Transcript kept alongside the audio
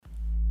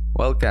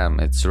Welcome,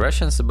 it's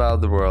Russians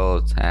About the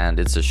World, and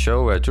it's a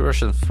show where two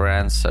Russian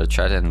friends are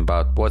chatting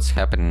about what's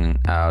happening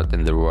out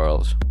in the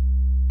world.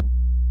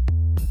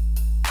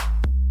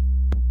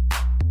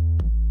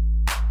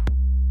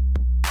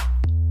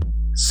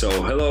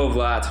 So, hello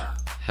Vlad.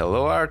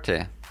 Hello,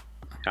 Artie.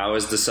 How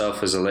is the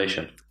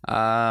self-isolation?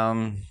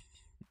 I'm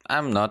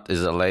not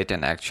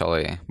isolating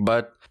actually,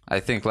 but I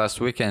think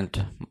last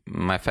weekend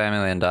my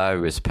family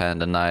and we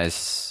spent a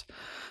nice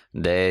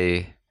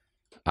day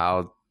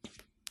out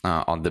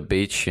on the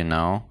beach,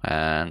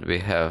 and we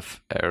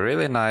have a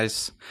really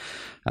nice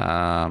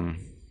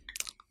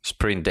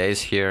spring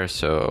days here,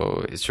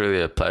 so it's really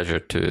a pleasure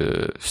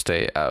to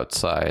stay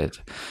outside,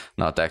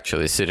 not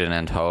actually sitting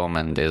at home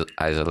and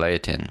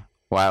isolating.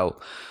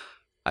 While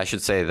I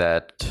should say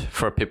that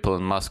for people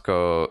in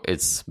Moscow,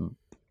 it's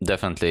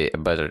definitely a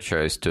better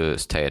choice to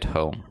stay at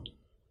home.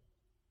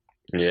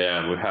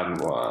 Yeah, we have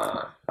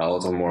a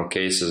lot of more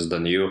cases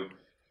than you.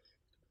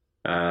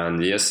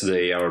 And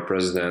yesterday, our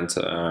president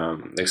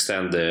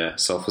extended the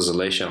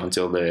self-isolation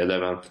until the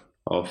 11th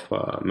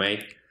of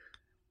May.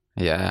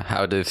 Yeah,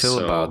 how do you feel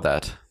about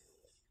that?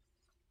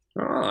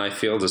 Well, I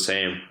feel the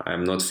same.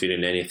 I'm not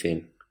feeling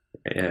anything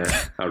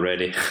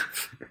already.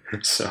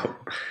 So,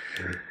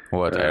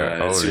 what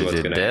are let's see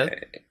already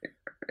dead?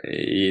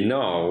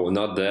 No,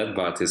 not that,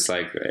 but it's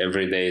like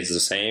every day is the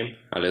same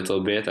a little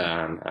bit,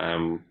 and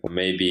I'm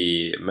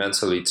maybe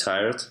mentally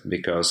tired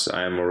because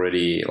I'm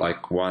already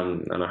like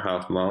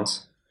 1.5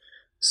 months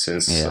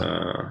since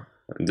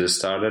this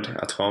started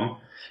at home,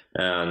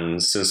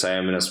 and since I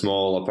am in a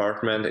small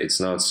apartment, it's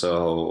not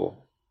so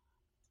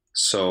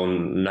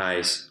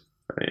nice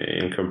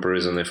in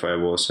comparison if I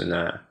was in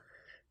a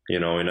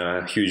in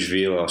a huge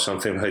villa or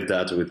something like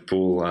that with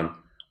pool and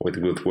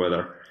with good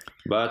weather.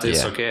 But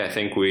it's okay. I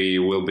think we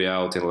will be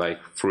out in like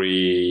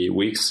 3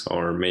 weeks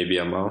or maybe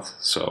a month.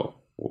 So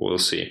we'll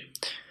see.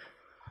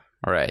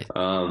 All right.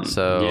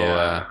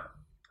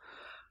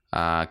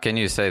 Can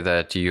you say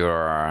that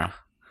you're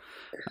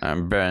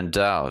burned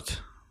out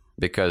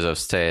because of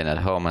staying at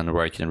home and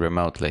working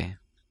remotely?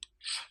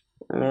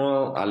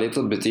 Well, a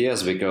little bit,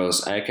 yes,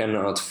 because I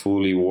cannot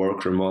fully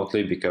work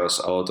remotely because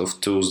a lot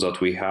of tools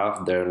that we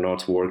have, they're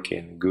not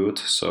working good.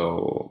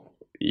 So,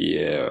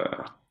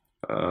 yeah.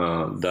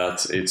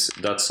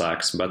 That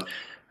sucks, but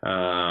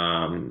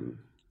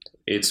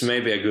it's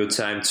maybe a good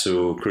time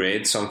to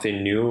create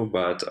something new.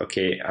 But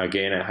okay,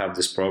 again, I have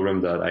this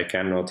problem that I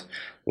cannot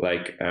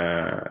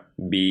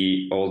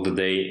be all the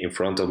day in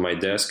front of my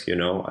desk.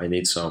 I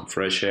need some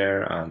fresh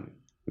air and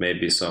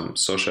maybe some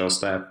social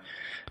stuff.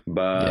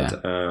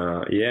 But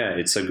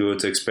it's a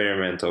good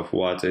experiment of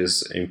what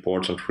is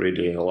important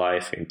really in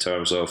life in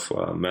terms of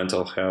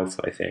mental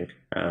health, I think,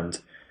 and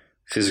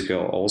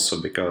physical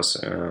also, because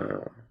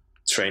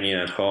training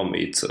at home,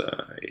 it's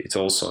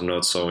also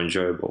not so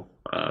enjoyable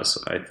as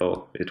I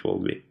thought it will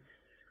be.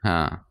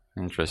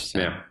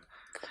 Interesting. Yeah.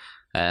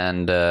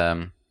 And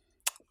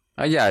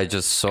I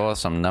just saw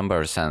some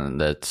numbers,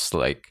 and that's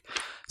like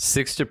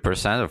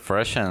 60% of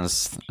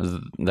Russians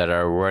that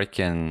are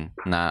working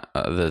now,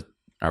 that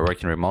are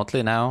working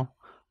remotely now,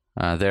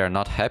 they are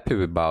not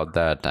happy about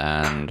that,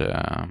 and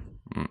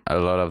a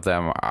lot of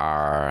them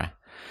are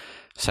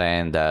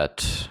saying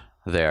that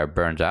they are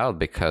burned out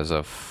because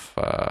of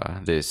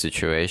the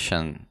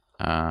situation,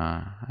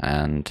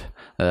 and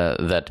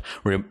that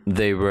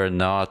they were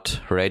not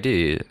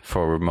ready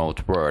for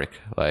remote work.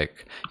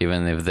 Like,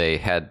 even if they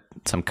had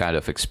some kind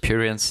of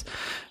experience,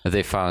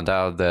 they found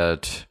out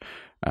that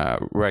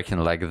working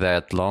like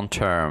that long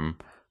term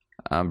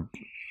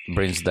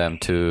brings them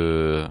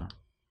to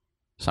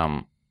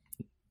some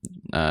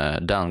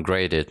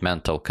downgraded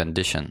mental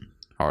condition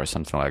or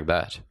something like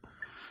that.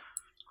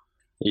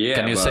 Yeah.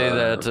 Can you say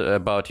that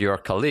about your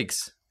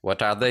colleagues?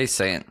 What are they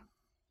saying?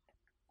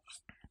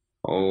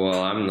 Oh,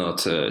 well, I'm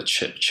not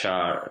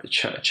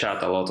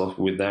chat a lot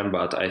with them,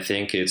 but I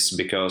think it's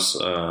because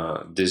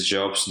these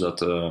jobs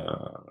that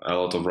a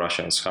lot of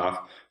Russians have,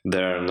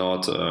 they're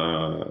not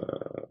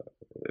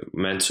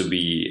meant to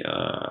be,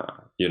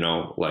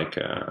 remote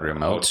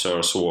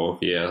outsource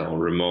work, or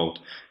remote.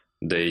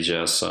 They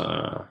just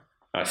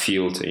a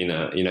field in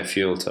a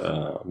field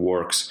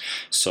works.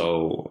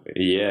 So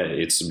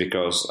it's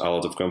because a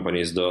lot of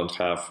companies don't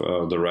have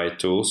the right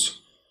tools,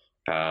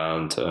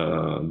 and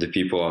the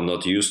people are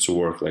not used to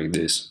work like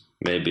this.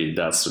 Maybe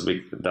that's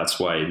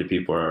why the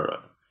people are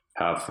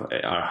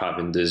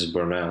having this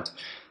burnout.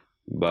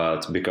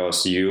 But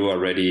because you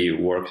already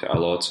work a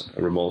lot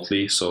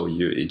remotely, so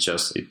it's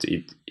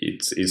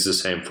the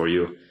same for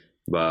you.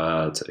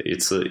 But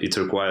it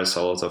requires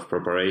a lot of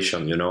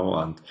preparation,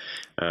 and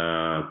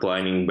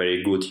planning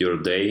very good your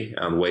day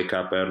and wake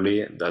up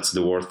early. That's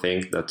the worst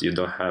thing, that you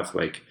don't have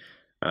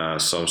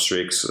some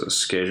strict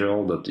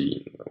schedule that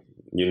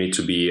you need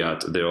to be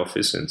at the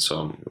office in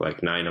some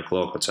 9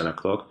 o'clock or 10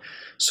 o'clock.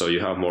 So you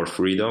have more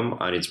freedom,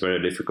 and it's very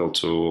difficult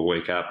to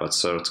wake up at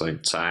certain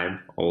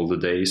time all the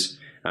days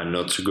and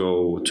not to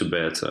go to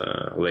bed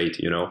late.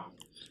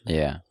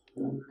 Yeah.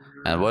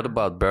 And what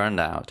about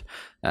burnout?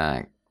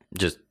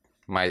 Just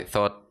my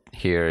thought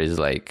here is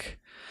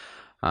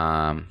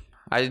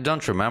I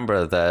don't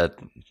remember that,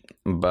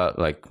 but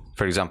like,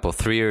 for example,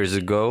 3 years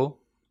ago,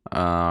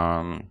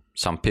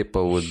 some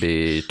people would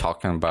be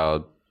talking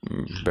about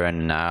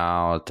burning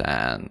out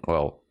and,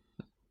 well,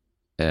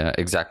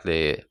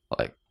 exactly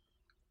like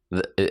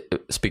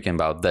speaking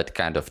about that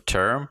kind of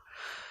term.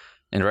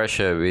 In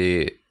Russia,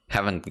 we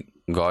haven't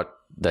got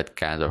that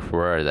kind of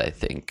word, I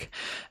think.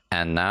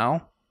 And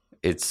now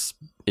it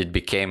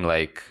became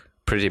like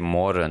pretty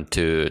modern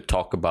to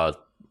talk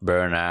about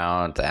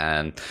burnout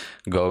and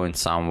going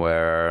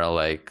somewhere,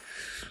 like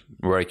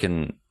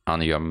working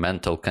on your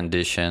mental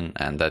condition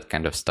and that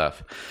kind of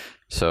stuff.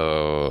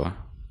 So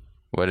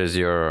what is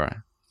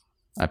your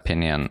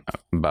opinion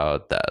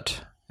about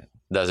that?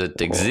 Does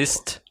it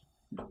exist?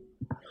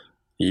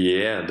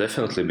 Yeah,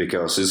 definitely,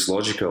 because it's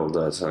logical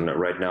that and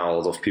right now a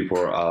lot of people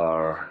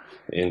are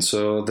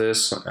into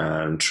this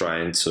and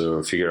trying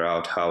to figure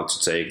out how to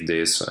take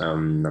this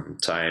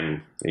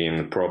time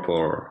in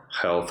proper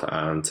health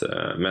and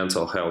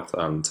mental health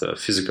and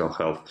physical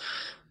health,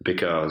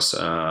 because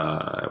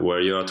where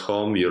you're at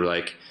home, you're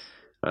like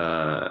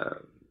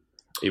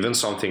even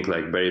something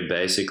like very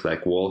basic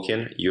like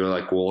walking, you're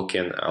like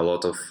walking a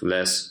lot of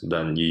less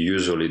than you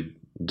usually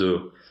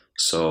do.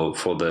 So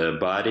for the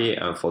body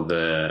and for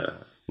the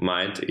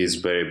mind, it's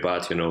very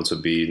bad, to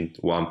be in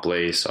one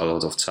place a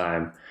lot of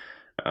time.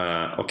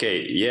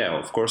 Okay, yeah,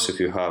 of course, if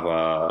you have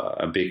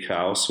a big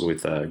house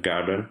with a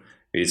garden,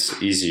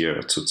 it's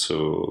easier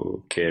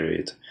to carry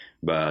it.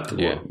 But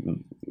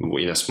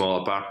in a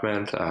small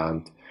apartment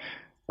and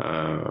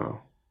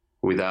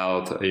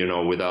without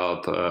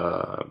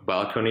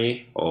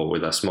balcony or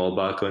with a small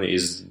balcony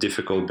is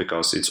difficult,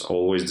 because it's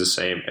always the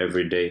same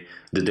every day.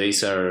 The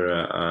days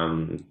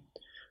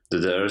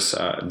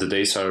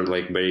are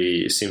like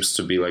very, seems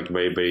to be like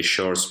very, very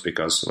short,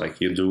 because like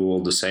you do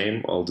all the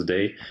same all the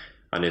day,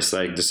 and it's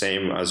like the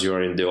same as you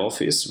are in the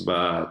office,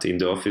 but in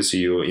the office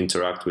you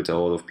interact with a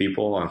lot of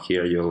people, and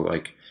here you're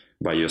like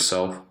by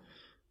yourself.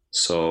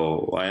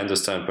 So I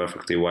understand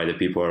perfectly why the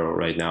people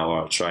right now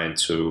are trying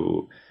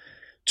to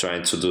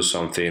do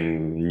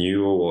something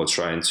new, or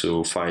trying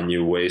to find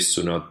new ways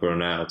to not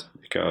burn out,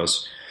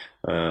 because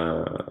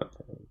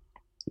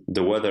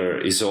the weather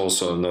is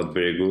also not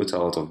very good a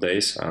lot of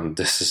days, and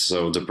this is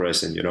so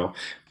depressing,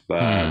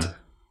 but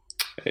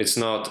it's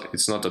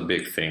not a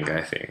big thing,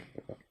 I think.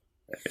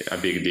 A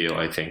big deal,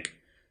 I think.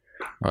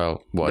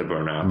 Well, what? The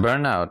burnout.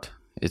 Burnout,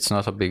 it's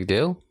not a big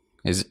deal?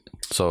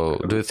 So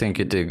do you think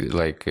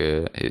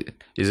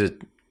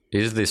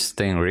is this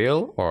thing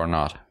real or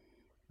not?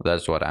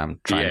 That's what I'm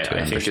trying to understand.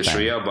 Yeah, I think it's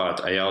real,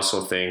 but I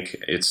also think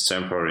it's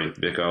temporary,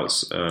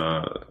 because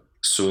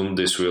soon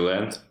this will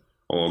end,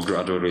 or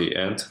gradually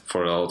end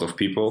for a lot of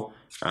people.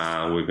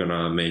 We're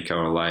gonna make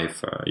our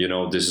life,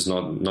 this is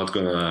not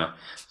gonna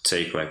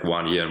take like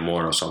 1 year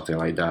more or something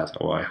like that,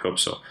 or I hope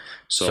so.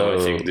 So I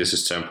think this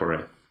is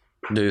temporary.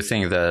 Do you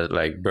think that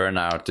like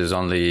burnout is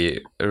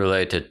only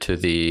related to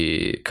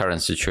the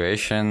current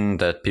situation,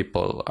 that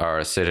people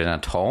are sitting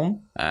at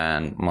home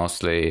and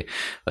mostly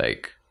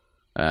like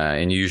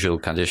in usual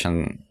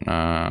condition,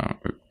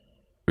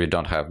 we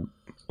don't have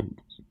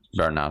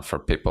burnout for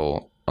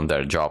people on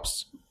their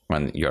jobs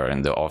when you're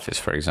in the office,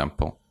 for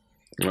example?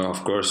 Well,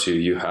 of course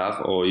you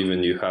have, or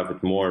even you have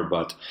it more,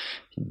 but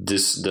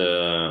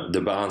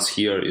the balance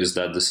here is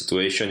that the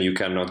situation, you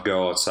cannot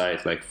go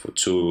outside like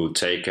to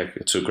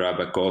grab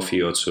a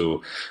coffee or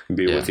to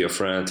be with your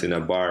friend in a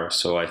bar.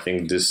 So I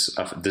think this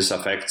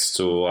affects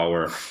to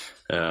our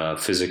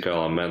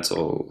physical and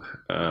mental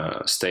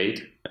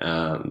state.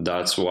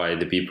 That's why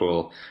the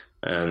people,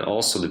 and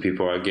also the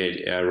people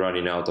are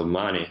running out of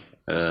money,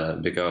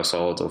 because a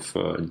lot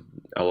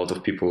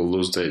of people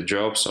lose their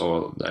jobs,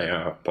 or they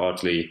are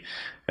partly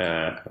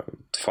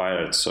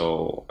fired.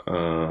 So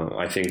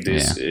I think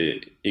this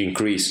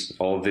increase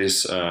all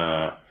this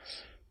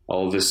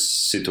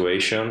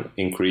situation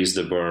increase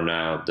the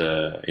burnout,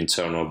 the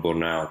internal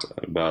burnout.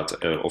 But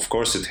of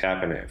course it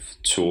happened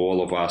to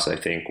all of us, I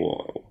think,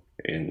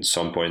 in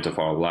some point of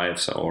our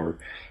lives, or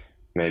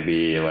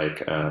maybe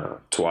like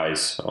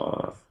twice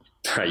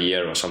a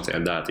year or something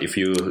like that. If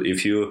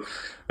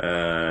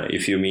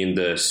you mean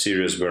the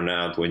serious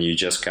burnout, when you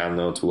just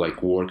cannot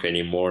like work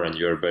anymore, and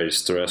you're very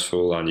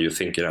stressful, and you're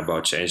thinking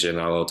about changing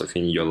a lot of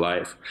in your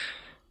life,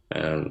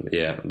 and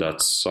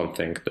that's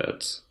something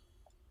that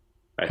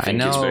I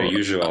think is very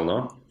usual,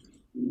 no?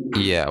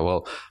 Yeah,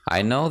 well,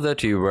 I know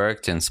that you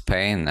worked in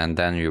Spain and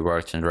then you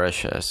worked in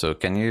Russia. So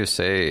can you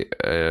say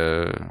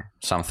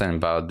something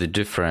about the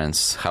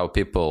difference, how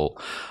people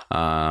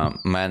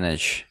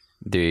manage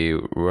the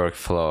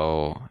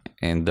workflow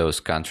in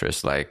those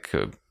countries? Like,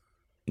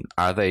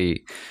 are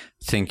they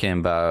thinking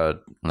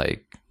about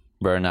like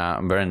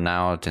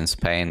burnout in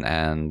Spain,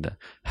 and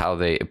how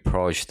they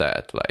approach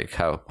that? Like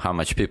how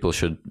much people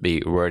should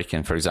be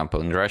working? For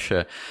example, in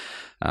Russia,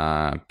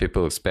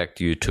 people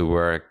expect you to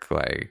work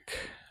like,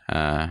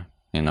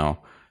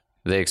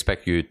 they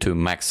expect you to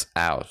max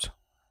out,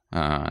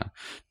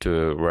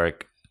 to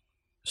work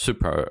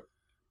super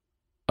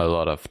a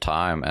lot of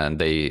time, and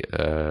they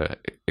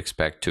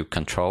expect to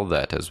control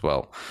that as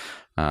well.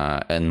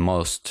 and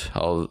most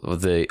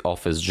of the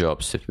office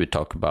jobs, if we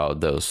talk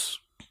about those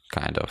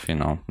kind of,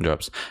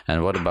 jobs.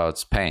 And what about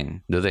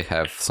Spain? Do they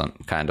have some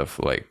kind of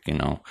like,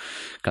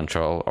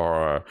 control,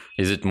 or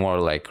is it more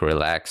like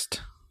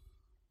relaxed?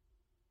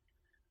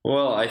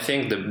 Well, I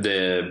think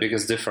the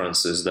biggest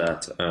difference is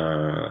that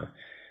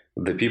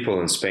the people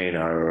in Spain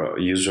are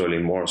usually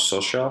more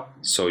social.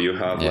 So you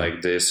have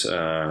like this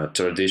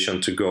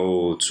tradition to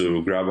go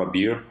to grab a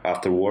beer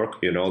after work.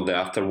 The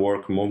after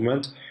work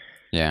movement.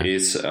 Yeah,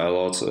 It's a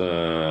lot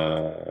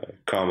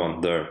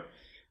common there.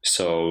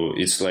 So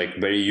it's like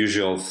very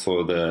usual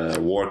for the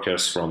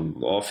workers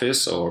from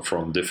office or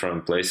from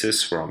different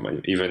places,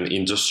 from even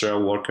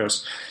industrial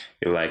workers.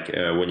 You like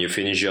when you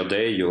finish your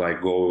day, you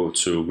like go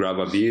to grab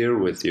a beer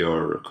with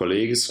your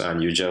colleagues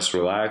and you just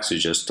relax. You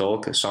just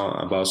talk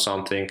about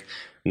something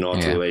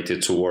not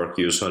related to work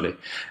usually,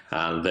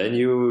 and then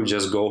you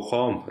just go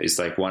home. It's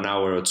like 1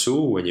 hour or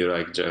two when you're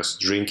like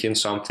just drinking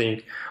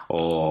something,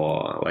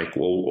 or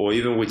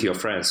even with your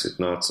friends.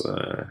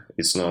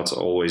 It's not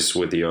always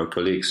with your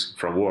colleagues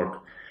from work.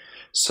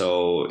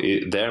 So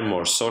they're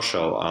more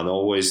social, and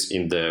always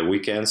in the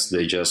weekends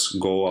they just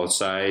go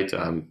outside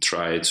and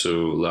try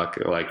to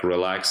like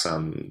relax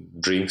and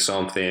drink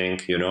something.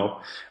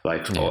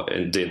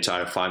 And the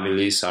entire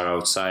families are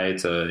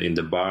outside in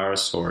the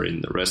bars or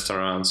in the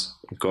restaurants,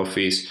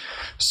 coffees.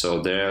 So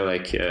they're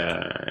like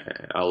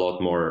a lot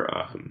more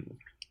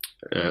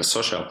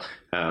social,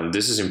 and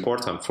this is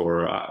important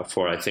for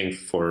I think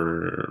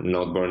for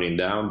not burning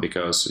down,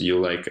 because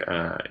you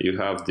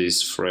have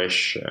this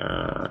fresh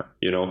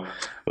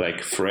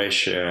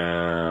fresh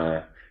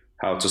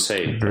how to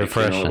say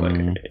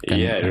refreshing,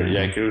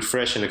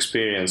 refreshing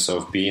experience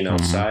of being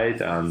outside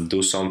and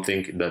do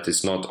something that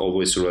is not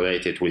always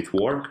related with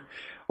work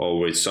or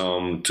with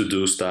some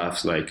to-do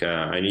stuff, like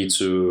I need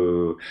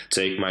to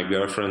take my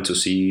girlfriend to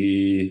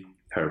see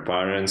her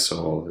parents,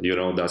 or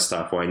that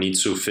stuff, or I need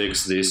to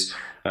fix this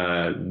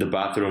the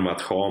bathroom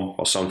at home,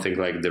 or something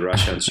like the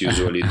Russians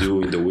usually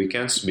do in the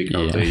weekends,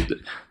 because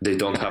they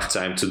don't have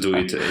time to do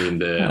it in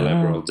the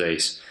liberal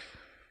days.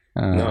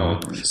 No,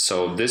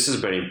 so this is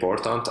very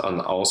important, and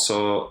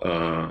also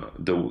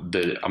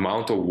the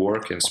amount of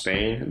work in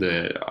Spain,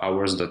 the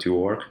hours that you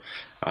work,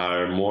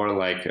 are more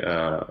like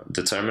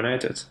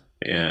determined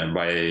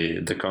by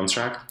the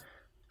contract.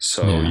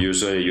 So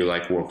usually you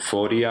like work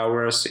 40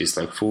 hours, it's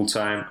like full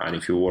time, and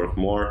if you work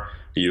more,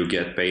 you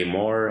get paid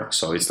more.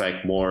 So it's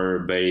like more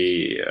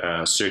very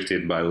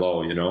restricted by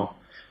law,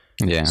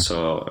 Yeah.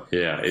 So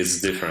it's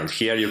different.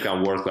 Here you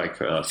can work like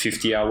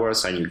 50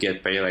 hours and you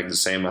get paid like the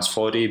same as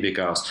 40,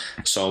 because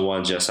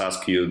someone just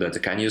asks you that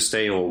can you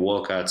stay or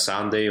work at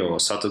Sunday or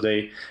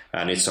Saturday,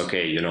 and it's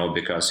okay,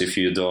 because if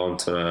you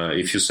don't,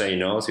 if you say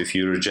no, if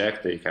you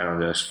reject, they can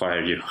just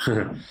fire you.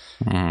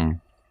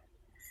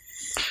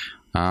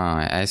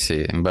 I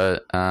see.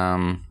 But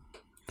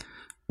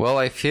well,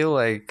 I feel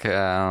like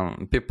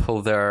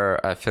people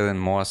there are feeling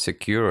more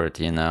secured,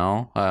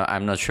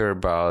 I'm not sure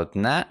about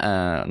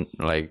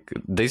like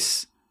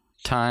this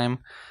time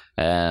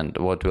and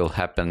what will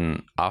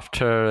happen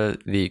after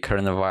the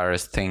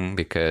coronavirus thing,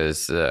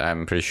 because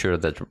I'm pretty sure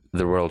that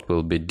the world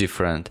will be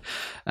different.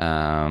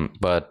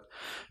 But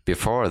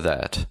before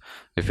that,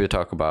 if you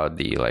talk about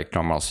the like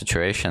normal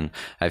situation,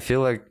 I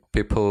feel like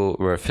people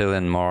were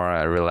feeling more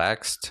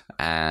relaxed,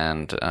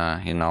 and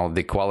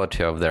the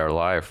quality of their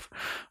life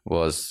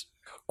was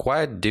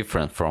quite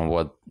different from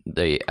what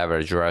the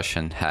average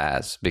Russian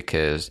has,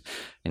 because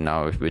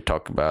if we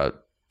talk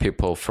about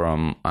people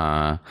from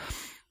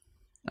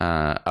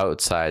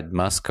outside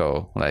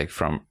Moscow, like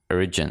from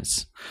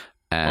regions,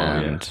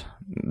 and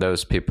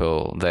those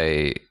people,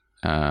 they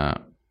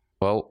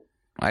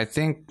I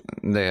think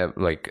they have,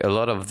 like, a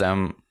lot of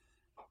them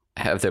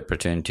have the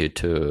opportunity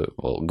to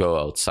go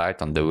outside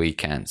on the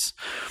weekends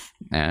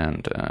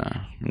and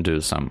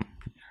do some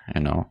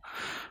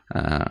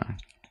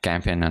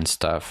camping and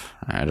stuff.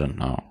 I don't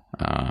know,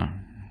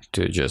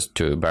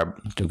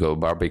 to go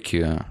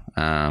barbecue,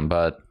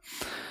 but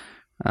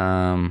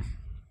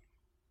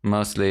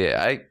mostly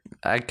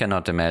I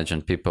cannot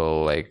imagine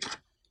people like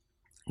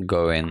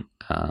going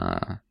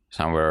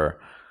somewhere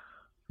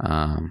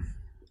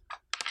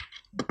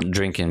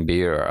drinking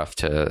beer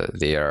after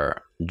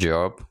their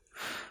job.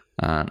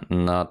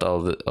 Not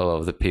all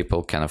of the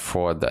people can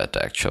afford that,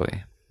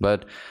 actually.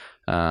 But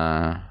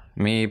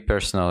me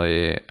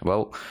personally,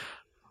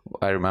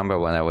 I remember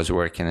when I was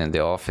working in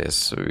the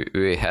office,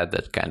 we had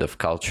that kind of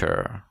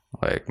culture,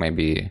 like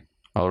maybe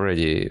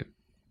already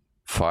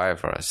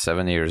 5 or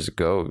 7 years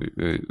ago.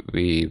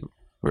 We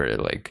were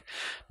like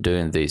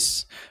doing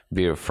these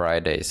beer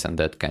Fridays and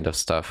that kind of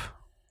stuff.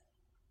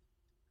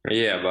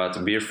 Yeah,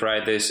 but beer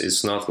Fridays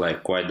is not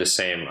like quite the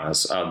same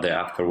as the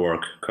after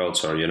work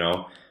culture,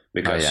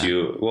 because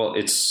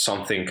it's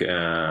something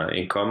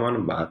in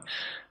common, but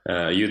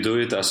you do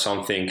it as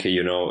something,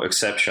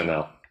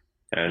 exceptional.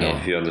 I don't know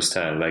if you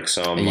understand, like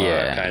some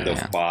kind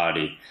of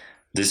party.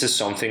 This is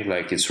something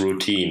like it's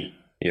routine.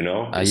 You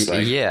know, it's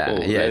like, yeah,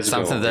 oh, yeah, it's let's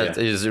something go. that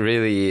is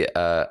really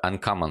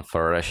uncommon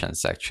for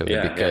Russians actually,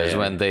 because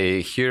when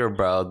they hear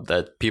about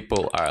that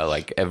people are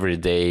like every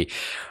day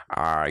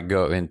are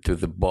going to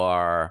the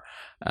bar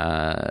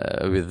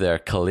with their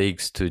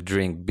colleagues to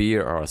drink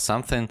beer or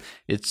something,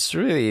 it's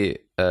really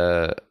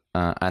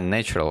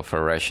unnatural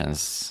for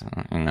Russians.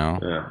 You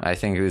know, I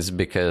think it's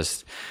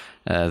because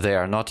they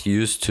are not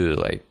used to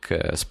like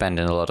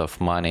spending a lot of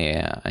money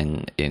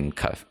in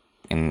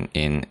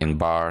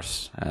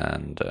bars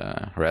and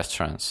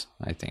restaurants,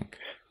 I think.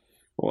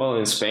 Well,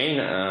 in Spain,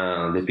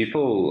 the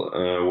people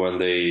when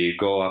they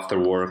go after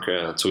work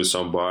to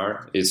some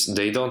bar,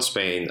 they don't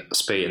spend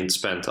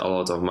a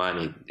lot of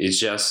money. It's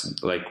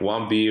just like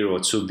one beer or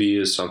two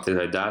beers, something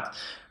like that.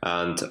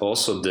 And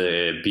also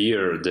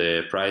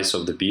the price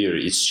of the beer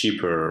is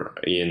cheaper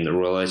in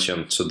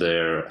relation to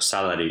their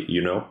salary.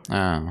 You know.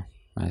 Oh,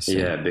 I see.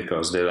 Yeah,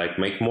 because they like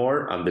make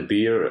more, and the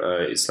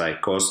beer it's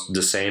like cost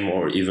the same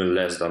or even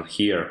less than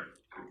here.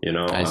 You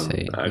know, I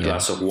see. A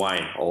glass of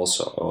wine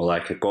also, or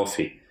like a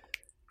coffee.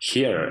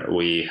 Here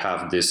we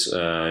have this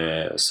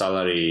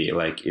salary,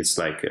 like it's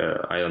like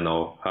I don't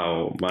know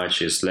how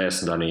much is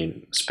less than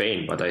in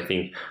Spain, but I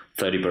think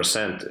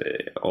 30%.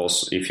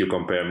 Also, if you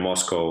compare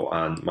Moscow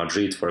and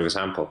Madrid, for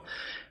example,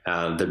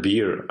 the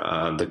beer,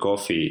 the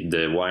coffee,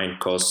 the wine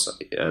costs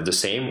the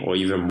same or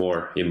even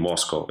more in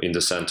Moscow, in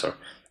the center.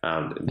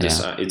 And this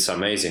it's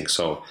amazing.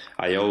 So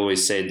I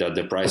always say that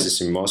the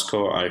prices in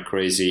Moscow are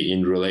crazy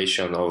in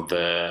relation of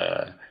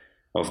the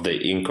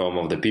income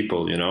of the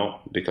people, you know,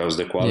 because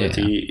the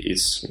quality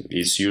is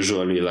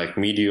usually like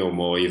medium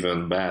or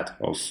even bad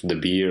of the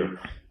beer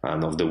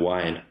and of the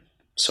wine.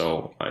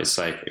 So it's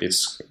like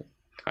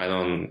I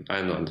don't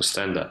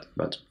understand that,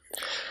 but.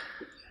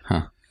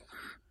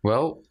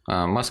 Well,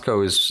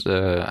 Moscow is.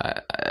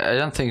 I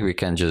don't think we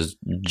can just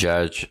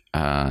judge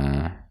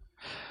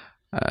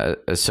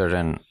a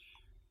certain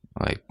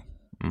like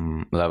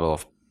level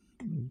of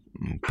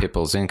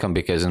people's income,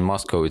 because in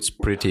Moscow it's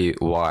pretty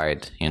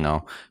wide. You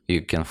know,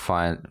 you can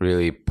find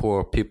really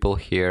poor people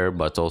here,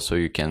 but also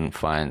you can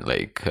find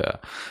like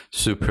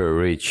super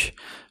rich.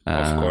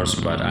 Of course,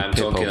 but I'm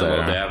talking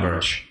about the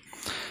average.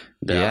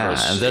 Average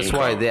and that's income.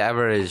 Why the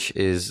average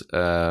is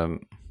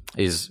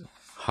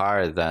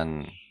higher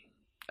than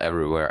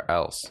everywhere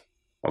else.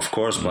 Of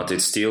course, but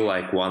it's still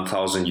like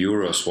 1,000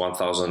 euros,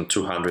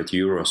 1,200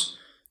 euros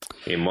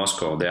in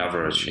Moscow, the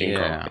average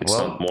income. It's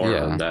not more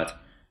than that.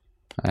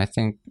 I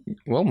think,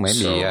 well, maybe,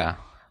 yeah.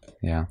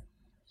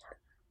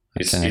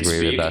 It's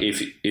big.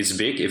 It's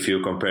big if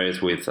you compare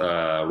it with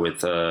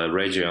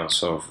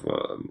regions of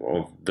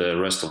the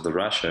rest of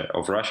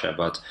Russia,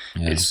 but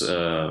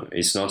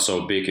it's not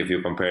so big if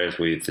you compare it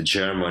with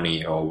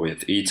Germany or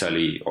with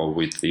Italy or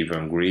with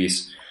even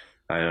Greece.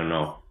 I don't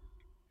know.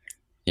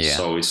 Yeah.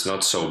 So it's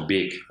not so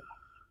big.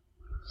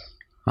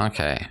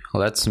 Okay,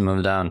 let's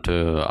move down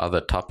to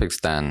other topics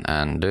then.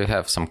 And do you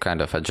have some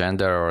kind of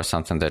agenda or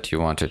something that you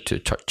wanted to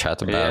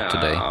chat about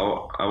today?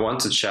 I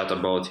want to chat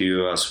about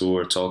you, as we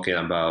were talking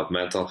about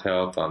mental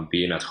health and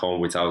being at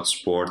home without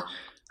sport.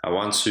 I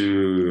want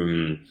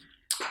to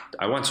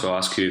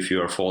ask you if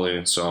you are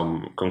following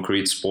some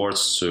concrete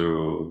sports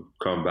to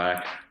come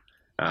back,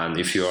 and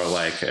if you are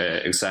like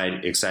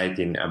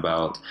exciting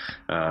about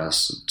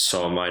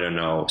some, I don't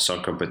know,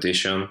 some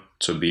competition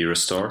to be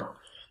restored.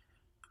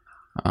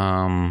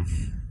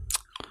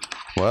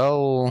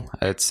 Well,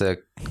 it's a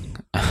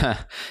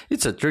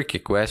tricky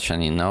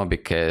question, you know,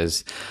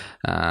 because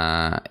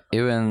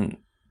even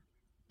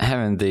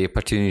having the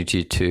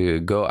opportunity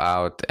to go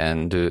out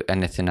and do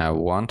anything I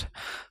want,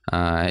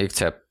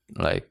 except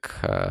like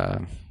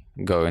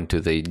go into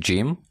the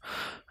gym,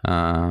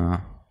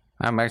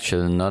 I'm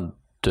actually not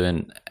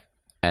doing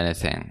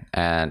anything,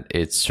 and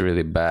it's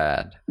really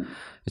bad.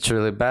 It's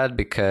really bad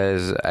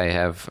because I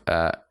have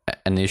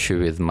an issue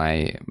with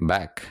my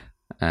back.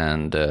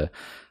 And a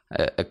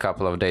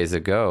couple of days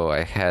ago,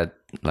 I had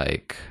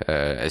like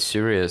a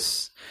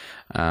serious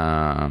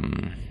like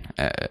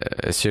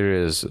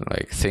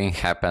thing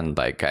happened.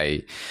 Like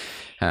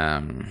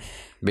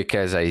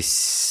because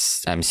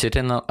I'm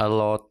sitting a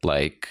lot,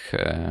 like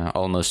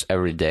almost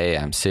every day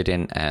I'm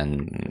sitting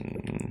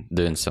and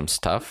doing some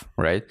stuff,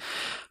 right?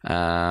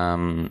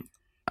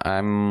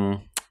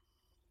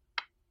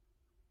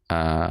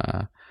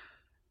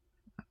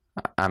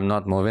 I'm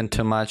not moving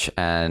too much,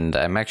 and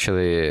I'm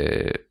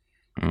actually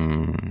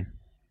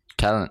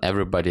telling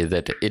everybody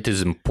that it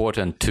is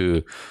important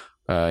to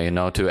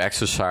to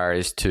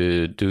exercise,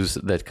 to do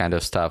that kind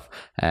of stuff,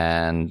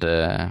 and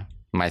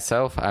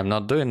myself, I'm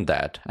not doing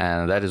that,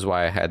 and that is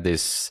why I had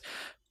this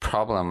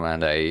problem,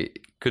 and I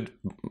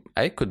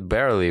could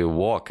barely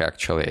walk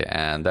actually,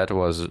 and that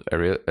was a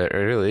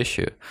real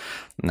issue.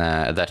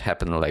 That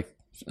happened like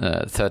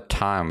third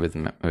time with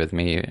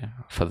me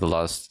for the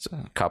last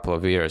couple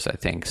of years, I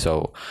think.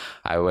 So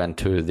I went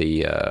to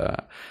the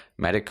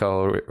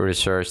medical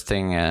research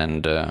thing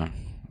and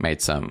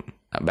made some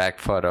back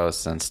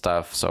photos and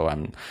stuff. So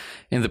I'm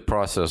in the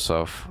process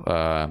of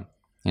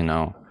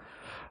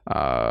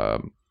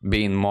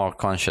being more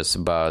conscious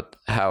about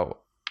how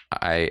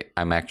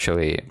I'm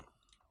actually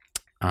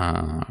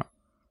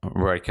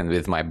working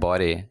with my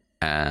body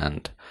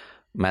and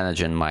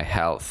managing my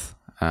health.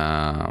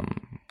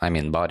 I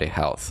mean body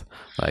health.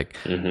 Like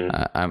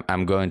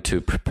I'm going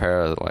to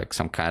prepare like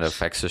some kind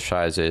of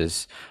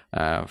exercises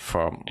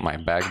for my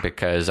back,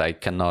 because I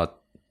cannot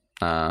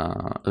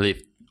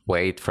lift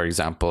weight, for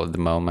example, at the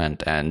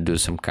moment, and do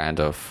some kind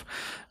of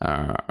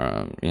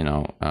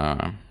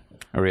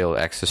real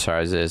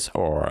exercises,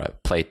 or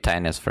play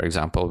tennis, for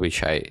example,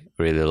 which I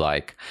really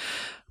like.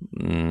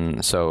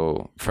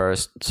 So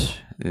first,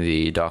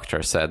 the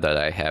doctor said that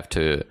I have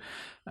to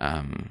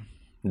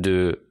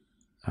do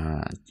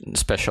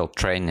special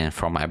training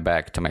for my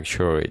back to make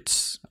sure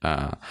it's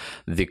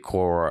the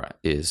core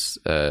is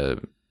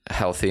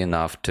healthy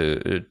enough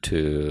to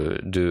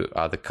do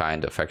other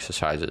kind of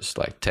exercises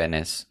like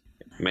tennis.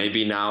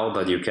 Maybe now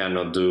that you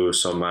cannot do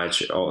so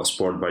much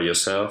sport by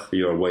yourself,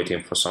 you're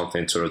waiting for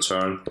something to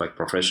return, like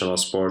professional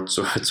sport,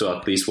 to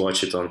at least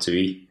watch it on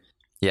TV.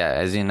 Yeah,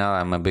 as you know,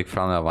 I'm a big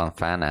Formula One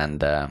fan,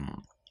 and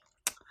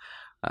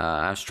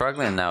I'm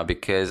struggling now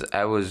because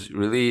I was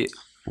really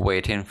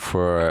waiting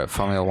for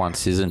Formula One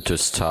season to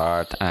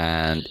start,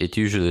 and it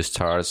usually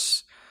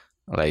starts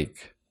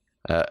like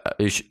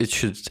it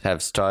should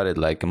have started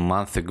like a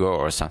month ago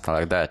or something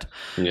like that.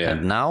 Yeah.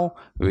 And now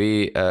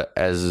we,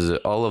 as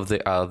all of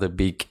the other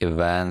big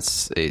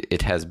events,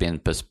 it has been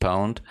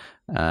postponed,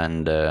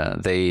 and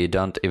they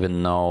don't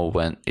even know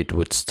when it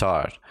would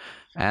start.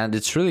 And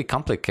it's really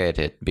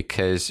complicated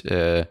because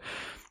I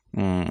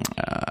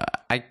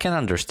can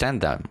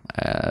understand them.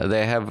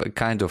 They have a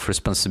kind of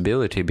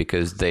responsibility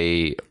because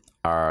they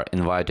are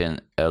inviting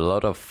a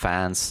lot of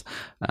fans,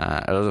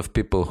 a lot of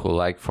people who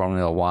like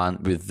Formula One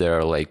with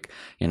their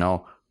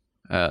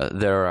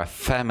there are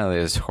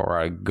families who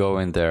are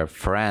going there,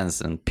 friends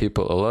and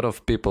people, a lot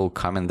of people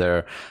coming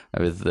there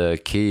with the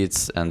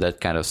kids and that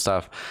kind of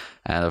stuff.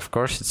 And of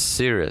course it's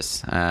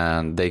serious,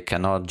 and they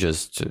cannot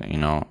just,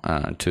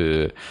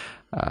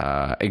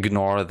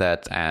 ignore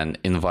that and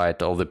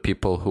invite all the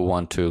people who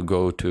want to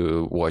go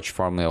to watch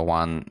Formula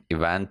One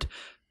event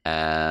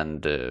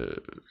and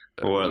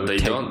well, they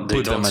don't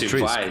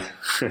invite.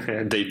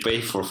 They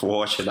pay for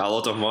watching a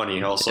lot of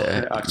money also,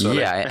 actually.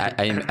 Yeah,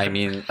 I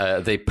mean,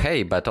 they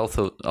pay, but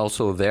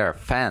also they're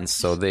fans,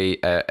 so they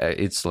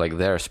it's like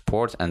their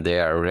sport, and they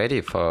are ready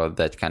for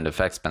that kind of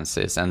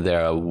expenses, and they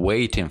are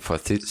waiting for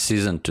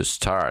season to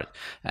start,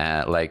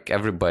 like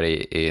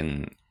everybody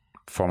in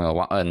Formula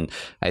One, and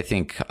I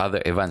think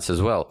other events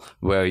as well,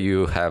 where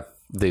you have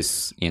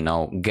this,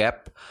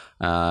 gap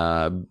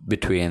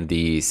between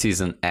the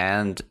season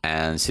end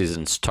and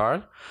season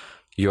start.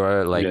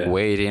 You're like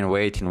waiting,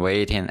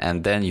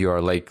 and then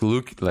you're like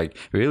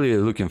really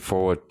looking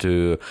forward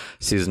to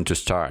season to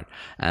start.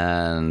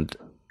 And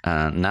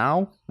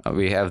now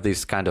we have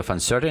this kind of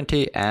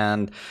uncertainty,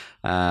 and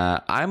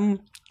I'm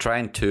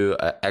trying to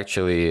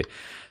actually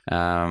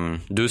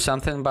do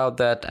something about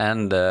that.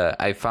 And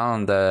I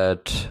found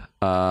that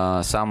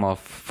some of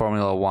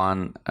Formula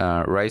One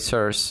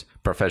racers,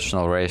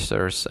 professional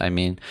racers, I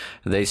mean,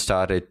 they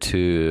started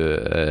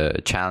to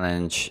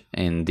challenge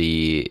in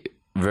the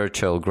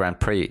virtual Grand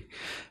Prix,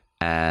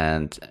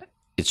 and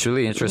it's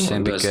really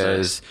interesting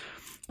because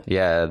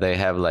they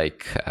have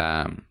like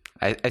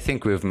I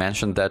think we've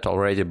mentioned that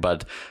already,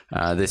 but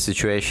the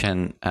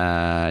situation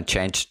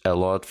changed a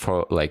lot.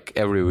 For like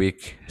every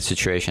week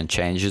situation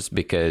changes,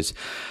 because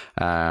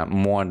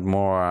more and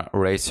more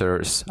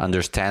racers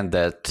understand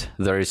that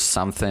there is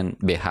something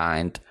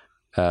behind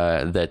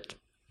that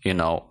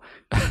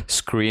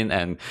screen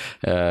and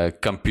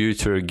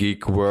computer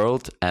geek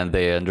world, and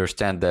they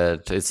understand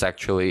that it's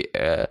actually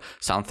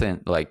something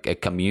like a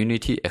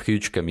community, a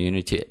huge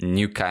community,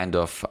 new type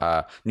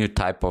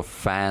of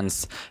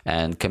fans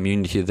and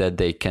community that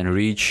they can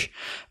reach,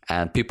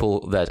 and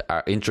people that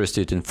are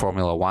interested in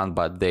Formula One,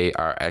 but they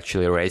are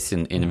actually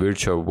racing in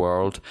virtual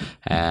world,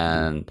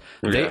 and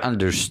they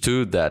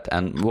understood that.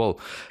 And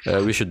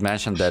we should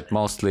mention that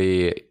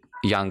mostly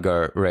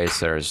younger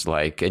racers,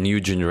 like a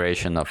new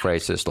generation of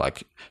racers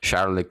like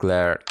Charles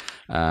Leclerc,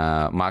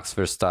 Max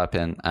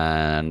Verstappen,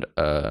 and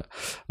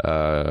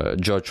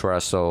George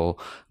Russell,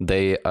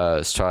 they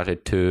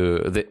started to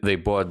they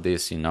bought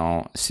this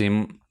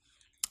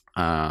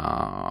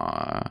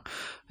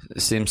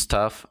sim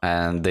stuff,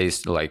 and they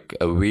like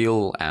a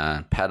wheel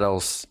and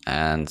pedals,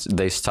 and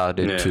they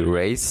started to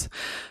race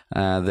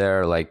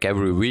there like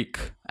every week.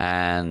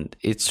 And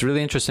it's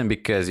really interesting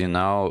because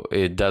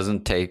it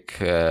doesn't take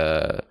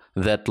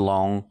that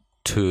long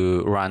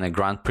to run a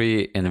Grand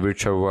Prix in the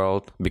virtual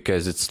world,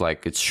 because it's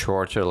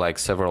shorter, like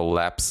several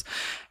laps,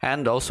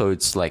 and also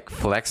it's like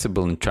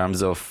flexible in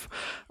terms of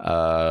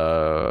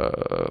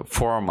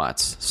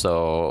formats.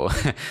 So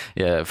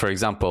for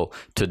example,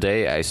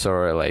 today I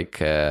saw like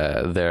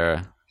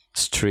their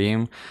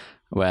stream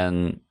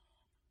when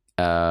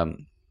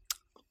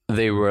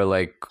they were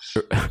like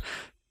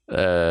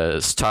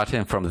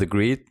starting from the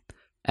grid,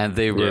 and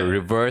they were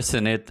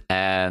reversing it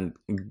and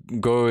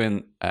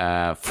going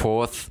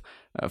forth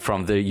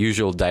from the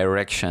usual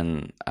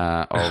direction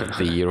of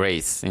the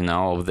race,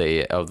 of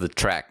the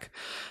track.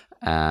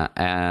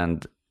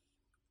 and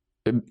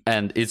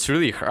it's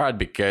really hard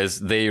because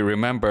they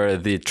remember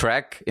the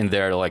track in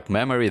their like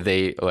memory.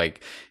 They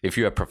like, if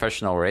you're a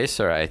professional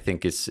racer, I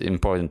think it's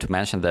important to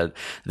mention that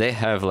they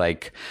have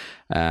like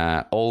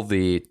all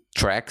the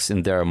tracks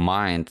in their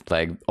mind,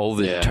 like all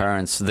the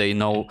turns. They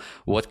know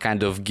what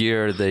kind of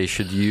gear they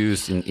should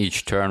use in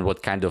each turn,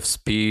 what kind of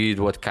speed,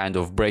 what kind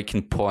of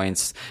braking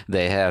points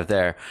they have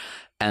there.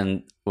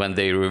 And when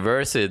they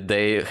reverse it,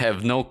 they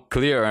have no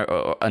clear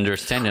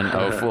understanding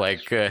of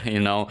like,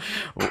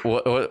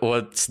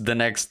 what's the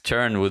next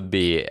turn would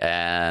be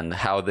and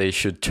how they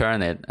should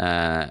turn it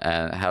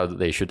and how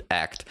they should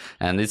act.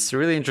 And it's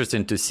really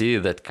interesting to see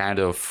that kind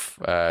of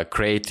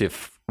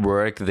creative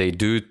work they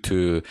do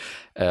to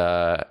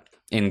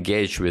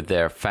engage with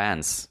their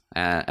fans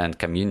and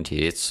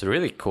community. It's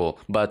really cool.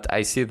 But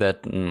I see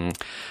that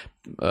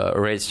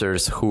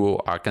racers who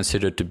are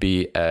considered to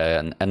be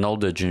an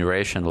older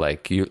generation,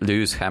 like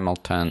Lewis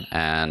Hamilton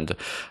and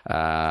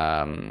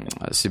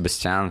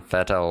Sebastian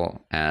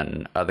Vettel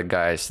and other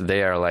guys,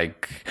 they are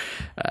like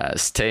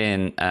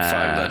staying. Fuck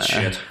that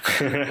shit.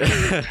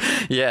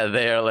 Yeah,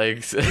 they are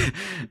like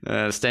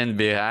staying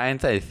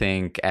behind, I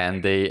think,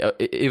 and they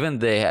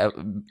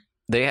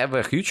have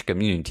a huge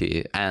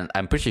community, and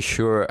I'm pretty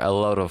sure a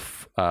lot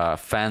of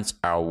fans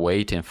are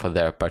waiting for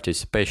their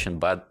participation,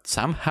 but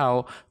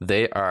somehow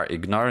they are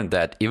ignoring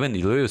that. Even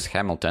Lewis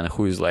Hamilton,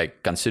 who is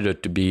like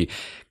considered to be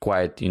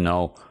quite,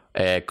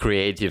 a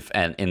creative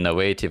and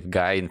innovative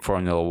guy in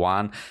Formula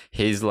One,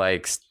 he's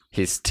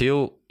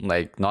still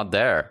like not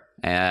there,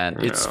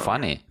 and it's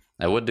funny.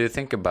 What do you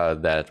think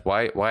about that?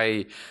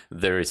 Why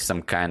there is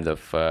some kind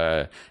of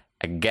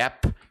a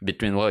gap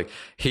between, like,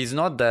 he's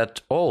not that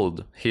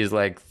old, he's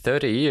like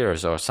 30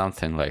 years or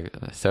something, like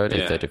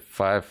 30,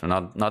 35,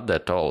 not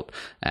that old,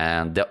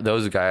 and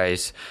those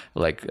guys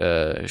like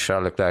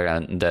Charles Leclerc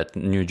and that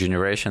new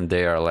generation,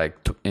 they are like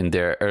in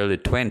their early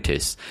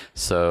 20s,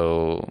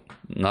 so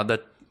not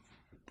that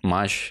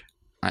much,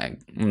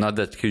 not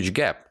that huge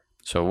gap.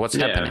 So what's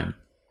happening?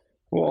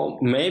 Well,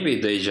 maybe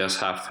they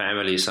just have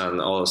families and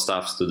all the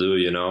stuff to do,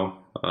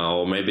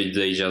 or maybe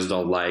they just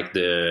don't like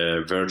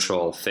the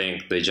virtual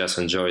thing. They just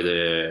enjoy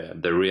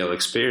the real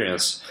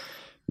experience.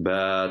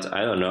 But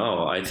I don't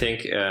know. I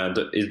think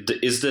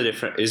is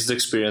the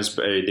experience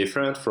very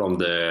different from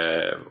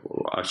the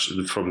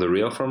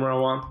real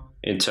Formula One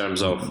in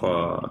terms of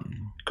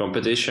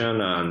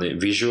competition and the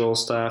visual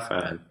stuff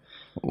and.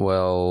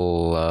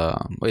 Well,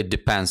 it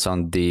depends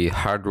on the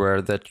hardware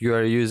that you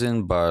are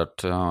using,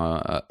 but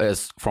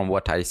as from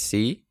what I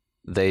see,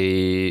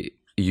 they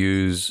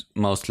use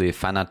mostly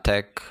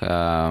Fanatec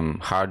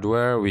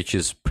hardware, which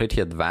is pretty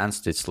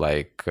advanced. It's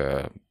like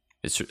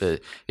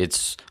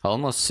it's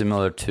almost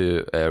similar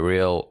to a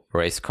real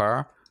race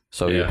car.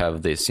 So you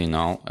have this,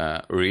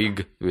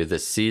 rig with a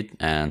seat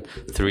and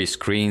 3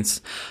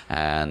 screens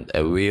and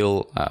a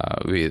wheel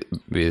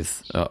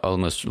with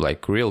almost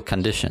like real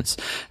conditions.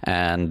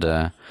 And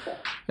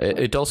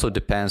it also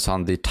depends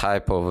on the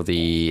type of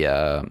the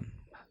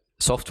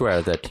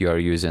software that you are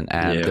using.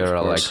 And there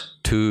are like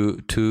two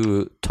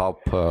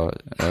top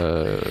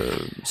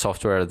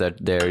software that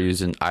they're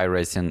using,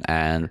 iRacing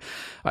and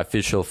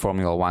official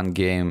Formula One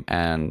game,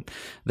 and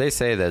they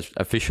say that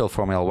official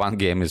Formula One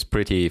game is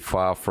pretty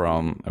far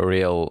from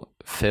real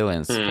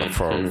feelings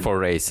for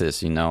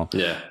races,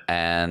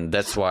 and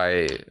that's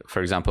why,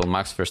 for example,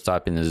 Max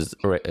Verstappen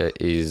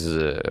is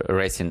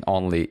racing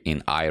only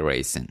in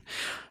iRacing,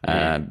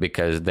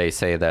 because they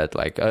say that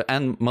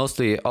and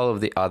mostly all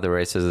of the other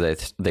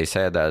races they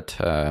say that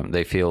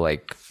they feel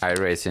like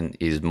iRacing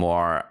is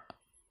more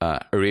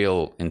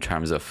real in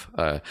terms of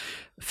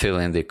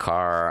feeling the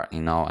car,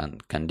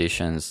 and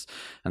conditions,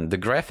 and the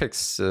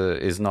graphics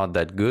is not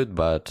that good,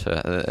 but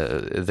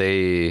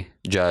they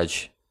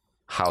judge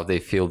how they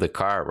feel the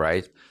car,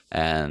 right?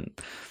 And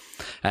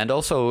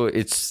also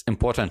it's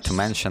important to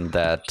mention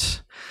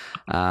that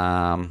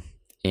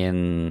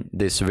in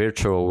this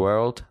virtual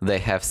world they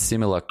have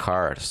similar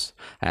cars,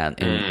 and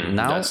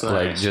now that's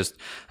nice.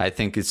 I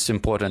think it's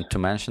important to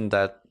mention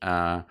that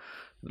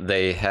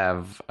they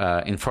have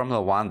in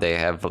Formula One they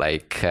have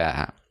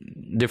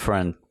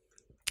different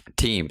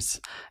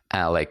teams,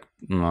 like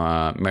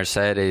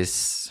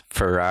Mercedes,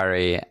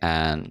 Ferrari,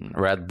 and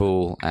Red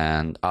Bull,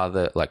 and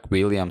other like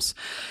Williams,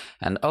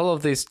 and all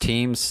of these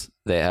teams,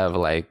 they have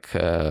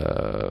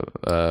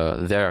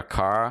their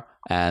car,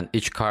 and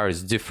each car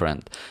is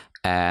different,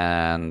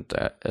 and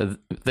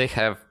they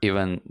have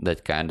even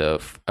that kind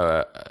of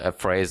a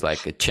phrase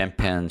like a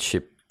champions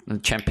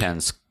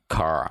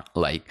car,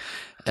 like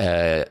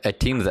a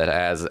team that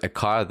has a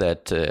car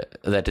that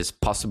is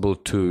possible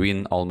to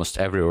win almost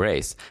every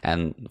race,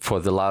 and for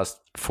the last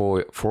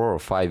 4 or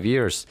 5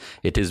 years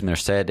it is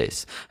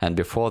Mercedes, and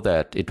before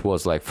that it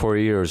was like 4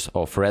 years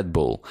of Red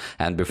Bull,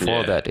 and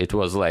before that it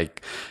was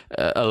like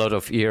a lot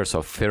of years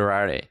of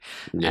Ferrari,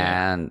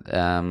 and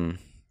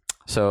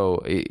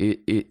so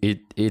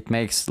it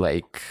makes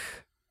like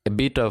a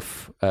bit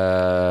of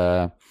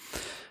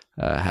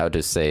how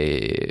to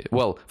say,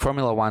 well,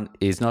 Formula One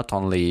is not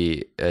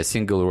only a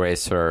single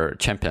racer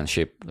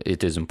championship.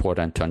 It is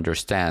important to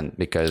understand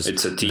because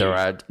it's a team.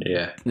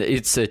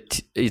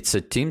 It's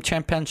a team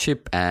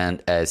championship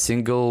and a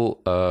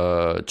single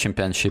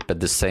championship at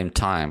the same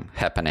time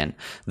happening.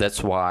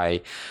 That's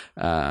why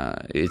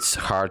it's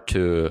hard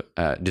to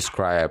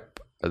describe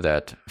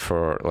that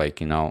for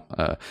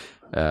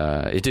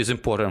it is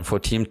important for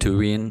team to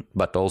win,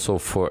 but also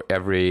for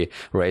every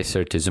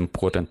racer it is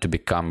important to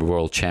become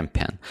world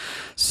champion.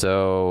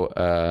 So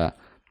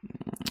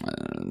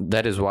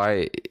that is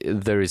why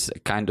there is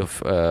kind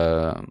of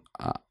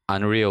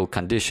unreal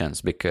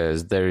conditions,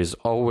 because there is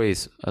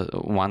always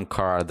one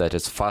car that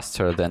is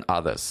faster than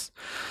others,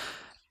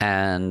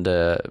 and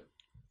the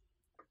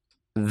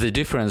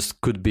difference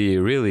could be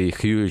really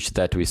huge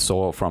that we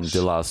saw from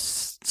the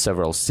last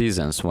several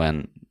seasons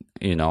when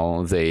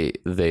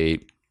they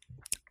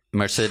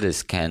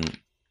Mercedes can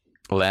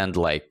land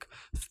like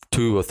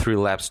 2 or 3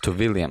 laps to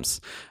Williams,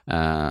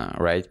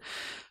 right?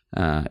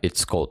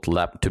 It's called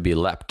lap to be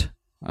lapped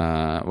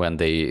when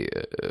they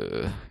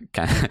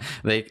can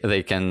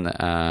they can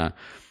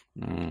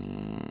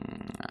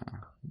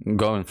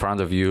go in front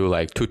of you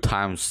like 2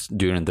 times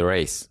during the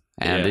race,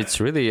 and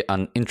it's really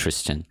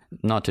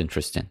not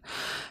interesting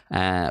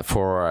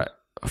for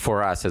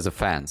us as a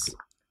fans.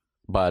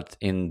 But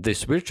in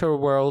this virtual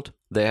world,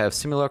 they have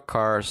similar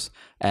cars,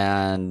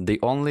 and the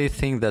only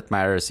thing that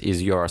matters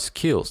is your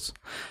skills,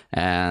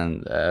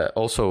 and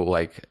also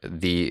like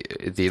the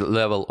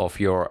level of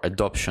your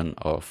adoption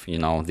of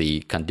the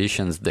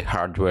conditions, the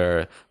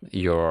hardware,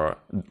 your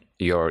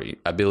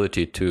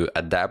ability to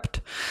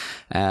adapt,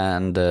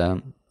 and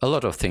a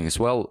lot of things.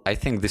 Well, I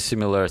think the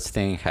similar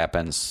thing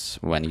happens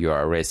when you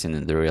are racing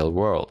in the real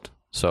world.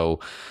 So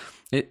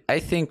I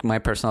think my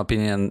personal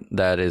opinion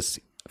that is,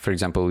 for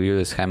example,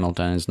 Lewis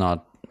Hamilton is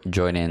not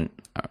joining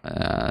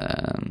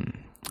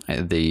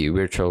the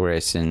virtual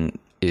racing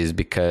is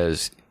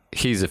because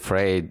he's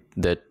afraid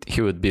that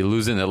he would be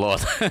losing a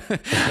lot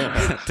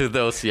to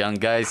those young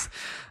guys,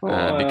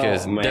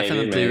 because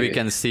maybe we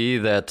can see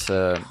that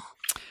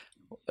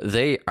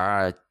they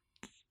are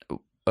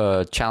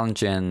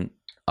challenging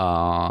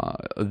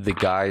the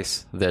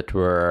guys that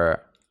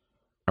were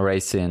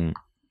racing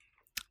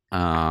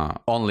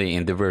only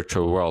in the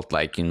virtual world,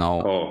 like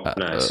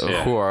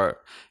who are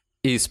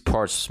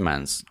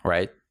e-sportsmen,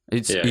 right?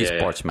 It's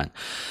e-sportsmen,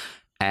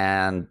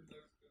 and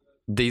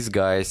these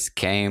guys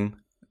came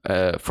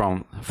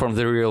from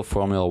the real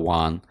Formula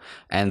One,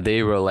 and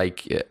they were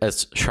like,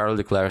 as Charles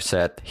Leclerc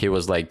said, he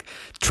was like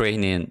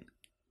training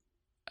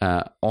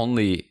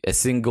only a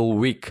single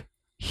week.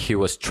 He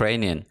was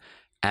training,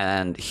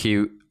 and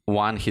he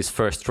won his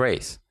first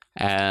race,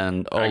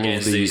 and all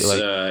against of these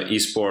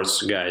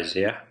esports guys,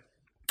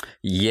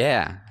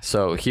 Yeah,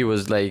 so he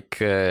was like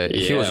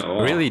he was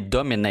really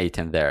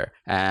dominating there,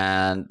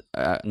 and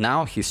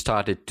now he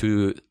started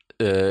to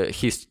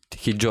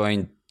he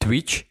joined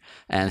Twitch,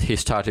 and he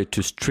started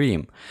to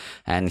stream,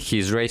 and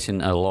he's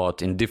racing a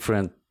lot in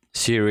different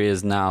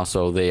series now.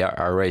 So they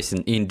are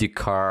racing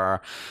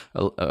IndyCar,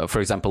 for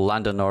example,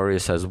 Lando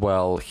Norris as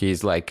well.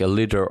 He's like a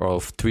leader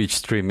of Twitch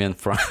streaming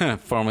from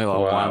Formula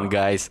One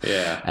guys,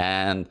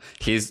 and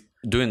he's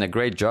doing a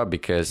great job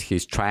because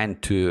he's trying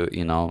to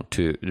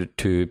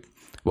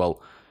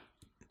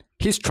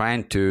he's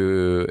trying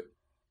to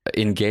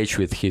engage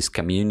with his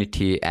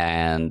community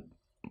and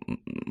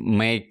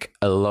make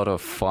a lot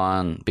of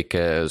fun,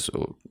 because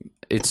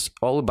it's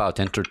all about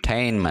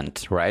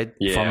entertainment, right?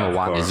 Formula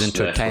One is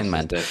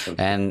entertainment,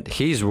 definitely. And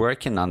he's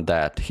working on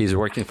that. He's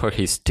working for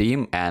his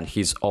team and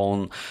his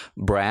own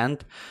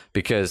brand,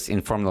 because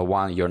in Formula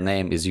One your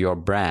name is your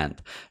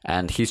brand,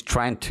 and he's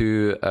trying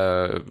to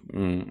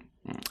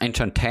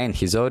entertain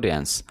his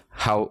audience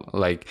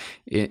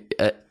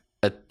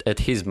at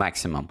his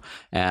maximum,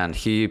 and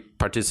he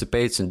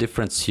participates in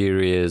different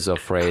series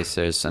of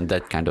races and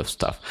that kind of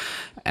stuff,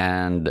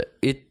 and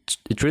it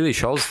really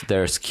shows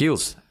their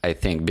skills, I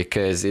think,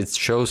 because it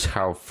shows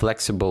how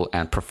flexible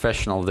and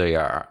professional they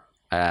are,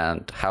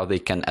 and how they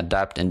can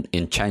adapt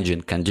in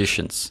changing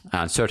conditions,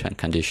 uncertain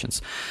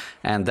conditions.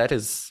 And that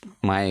is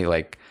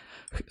my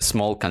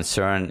small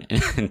concern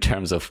in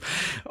terms of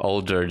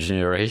older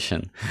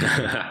generation.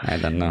 I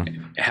don't know.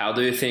 How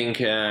do you think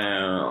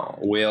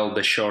will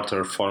the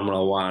shorter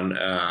Formula One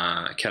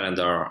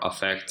calendar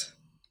affect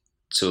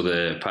to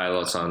the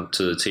pilots and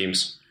to the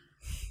teams?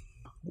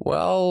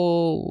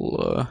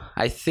 Well,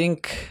 I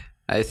think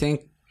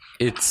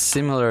it's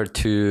similar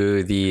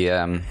to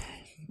the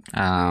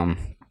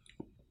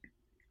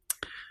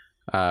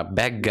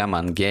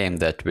backgammon game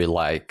that we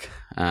like.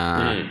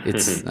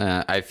 It's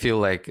I feel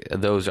like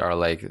those are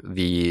like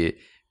the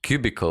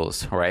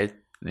cubicles, right?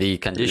 The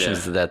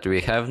conditions that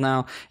we have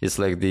now is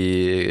like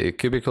the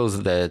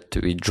cubicles that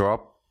we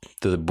drop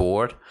to the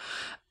board,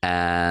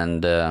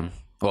 and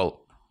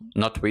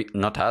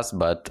not us,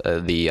 but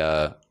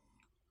the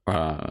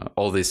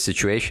all this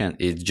situation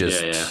is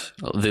just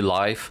the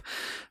life.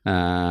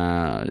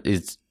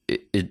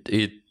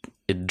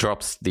 It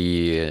drops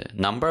the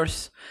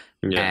numbers,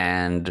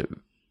 and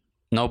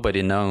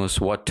nobody knows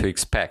what to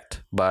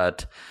expect,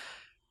 but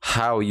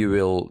how you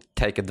will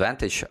take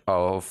advantage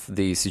of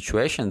the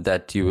situation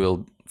that you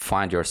will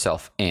find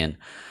yourself in,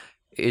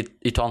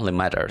 it only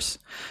matters.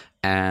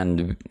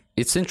 And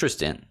it's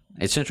interesting.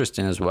 It's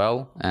interesting as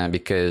well,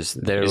 because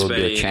there will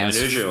be a chance.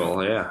 It's very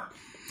unusual,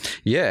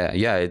 yeah.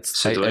 Yeah. I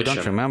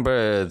don't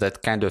remember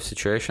that kind of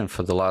situation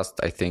for the last,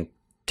 I think,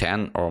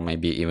 10 or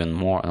maybe even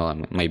more,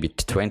 maybe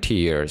 20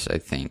 years, I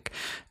think,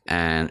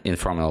 and in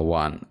Formula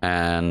One.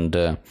 And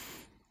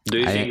do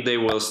you think they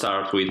will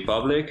start with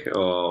public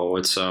or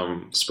with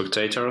some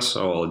spectators,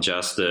 or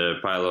just the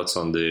pilots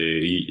on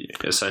the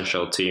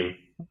essential team?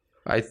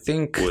 I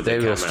think they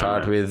will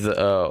start with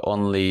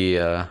only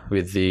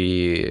with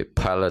the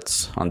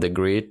pilots on the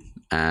grid,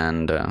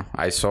 and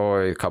I saw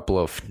a couple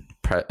of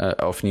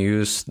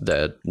news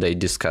that they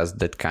discussed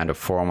that kind of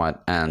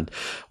format. And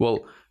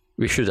well,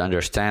 we should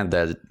understand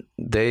that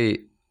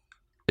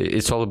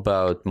it's all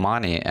about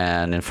money,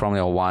 and in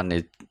Formula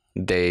One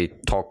they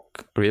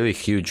talk really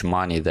huge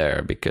money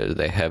there because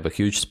they have a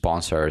huge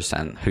sponsors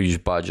and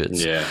huge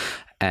budgets. Yeah.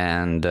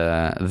 And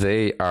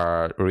they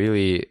are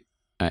really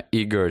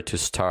eager to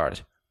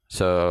start.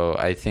 So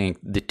I think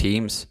the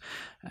teams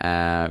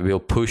will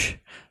push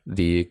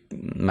the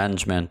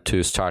management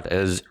to start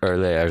as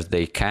early as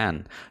they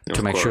can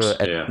to make sure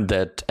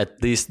that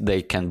at least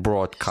they can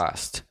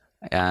broadcast.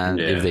 And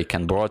if they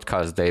can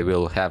broadcast, they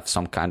will have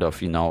some kind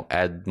of,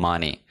 ad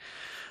money.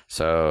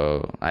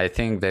 So I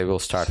think they will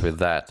start with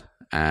that.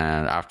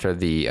 And after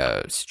the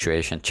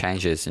situation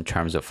changes in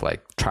terms of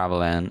like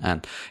traveling,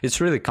 and it's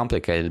really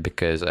complicated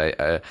because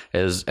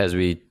as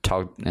we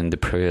talked in the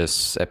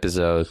previous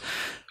episode,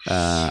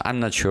 I'm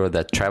not sure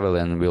that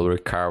traveling will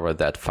recover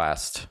that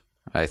fast.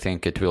 I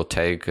think it will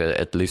take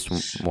at least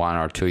 1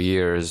 or 2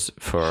 years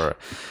for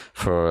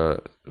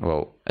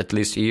at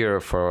least a year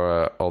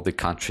for all the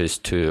countries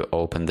to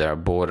open their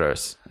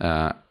borders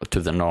to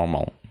the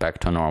normal, back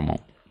to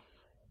normal.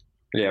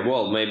 Yeah,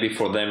 well, maybe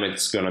for them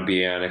it's going to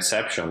be an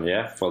exception,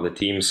 for the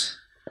teams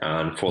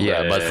and for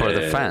but for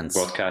the fans.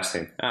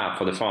 Broadcasting.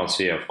 For the fans,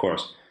 of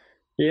course.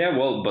 Yeah,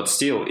 well, but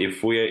still,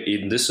 if we're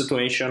in this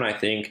situation, I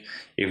think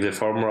if the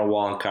Formula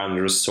One can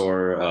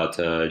restore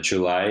at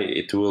July,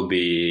 it will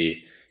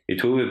be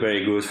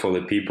very good for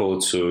the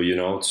people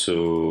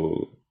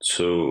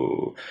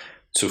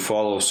to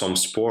follow some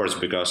sports,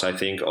 because I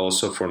think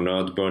also for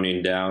not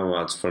burning down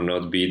and for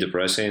not be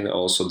depressing,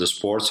 also the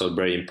sports are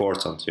very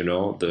important,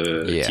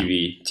 the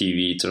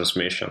TV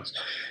transmissions,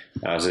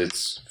 as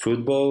it's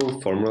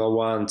football, Formula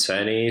One,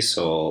 tennis,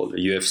 or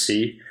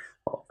UFC.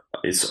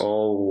 It's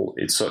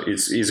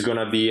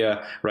gonna be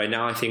right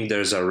now. I think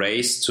there's a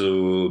race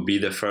to be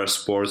the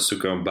first sports to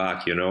come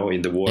back.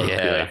 In the world,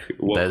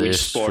 which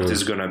sport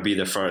is gonna be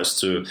the first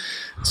to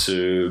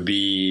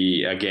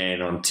be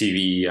again on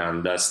TV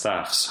and that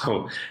stuff.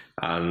 So,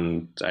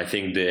 and I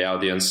think the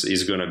audience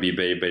is gonna be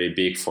very, very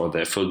big for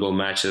the football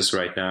matches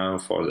right now,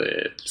 for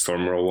the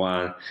Formula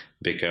One,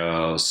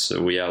 because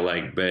we are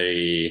like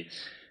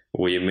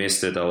we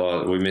missed it a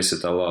lot. We miss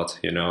it a lot,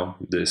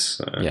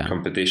 this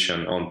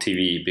competition on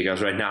TV,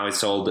 because right now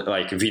it's all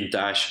like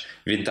vintage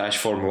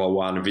Formula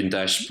One,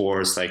 vintage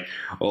sports. Like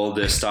all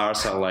the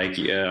stars are like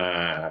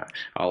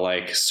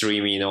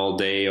streaming all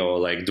day or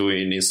like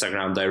doing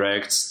Instagram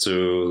directs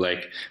to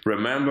like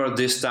remember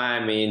this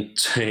time in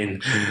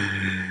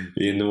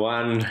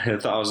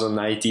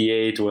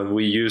 1098 when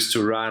we used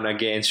to run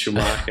against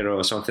Schumacher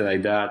or something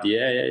like that.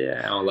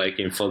 Yeah. Or like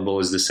in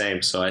football is the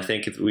same. So I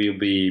think it will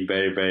be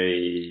very,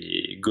 very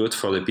good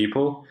for the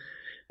people,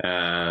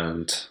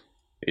 and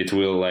it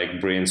will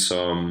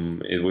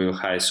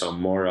hide some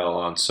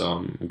moral and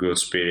some good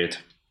spirit,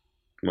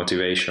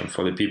 motivation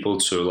for the people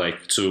to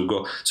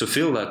go to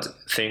feel that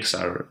things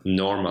are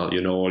normal,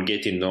 or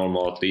getting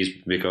normal at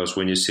least. Because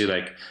when you see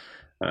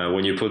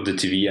when you put the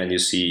TV and you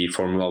see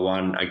Formula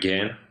One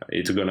again,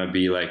 it's gonna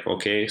be like,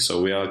 okay, so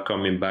we are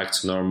coming back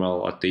to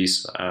normal, at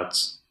least at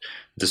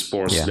the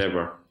sports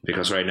level.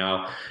 Because right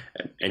now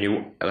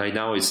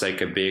it's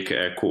like a big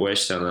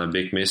question, a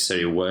big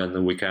mystery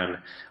when we can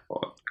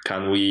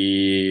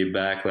we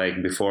back like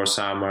before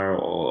summer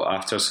or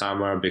after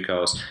summer,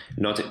 because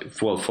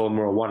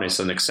Formula One is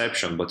an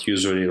exception, but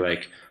usually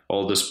like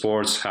all the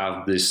sports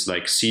have this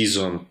like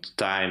season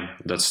time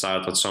that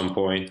start at some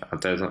point,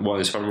 and then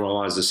Formula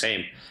One is the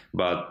same,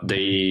 but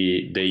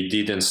they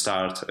didn't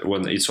start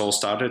when it's all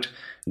started.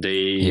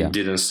 They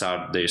didn't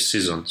start their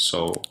season,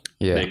 so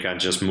they can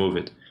just move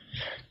it.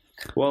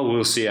 Well,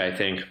 we'll see. I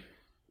think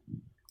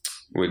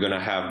we're going to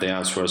have the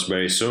answers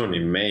very soon,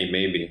 in May,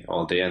 maybe,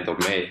 or the end of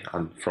May.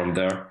 And from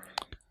there,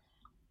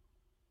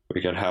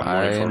 we can have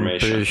more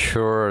information. I'm pretty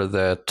sure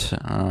that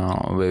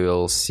we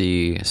will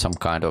see some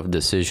kind of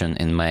decision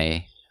in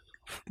May.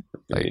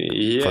 For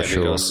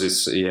sure. Because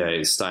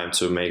it's time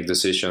to make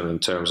decision in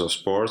terms of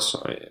sports,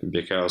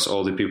 because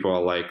all the people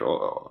are like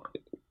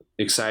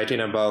excited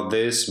about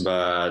this,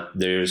 but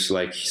there's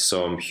like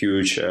some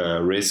huge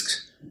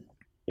risks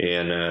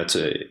in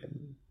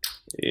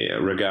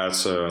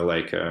regards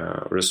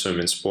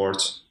resuming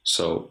sports.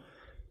 So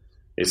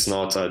it's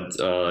not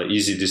a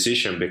easy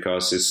decision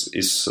because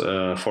it's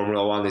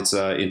Formula One. It's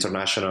an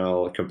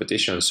international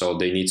competition, so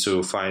they need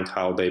to find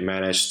how they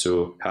manage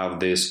to have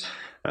this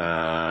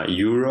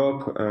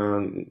Europe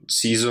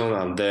season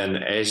and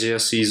then Asia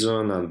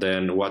season, and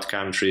then what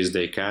countries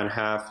they can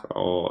have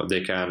or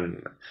they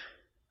can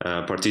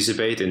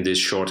participate in this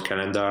short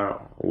calendar,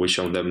 which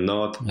of them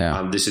not. Yeah.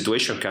 And the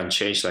situation can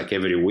change like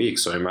every week.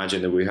 So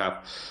imagine that we have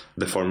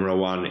the Formula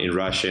One in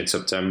Russia in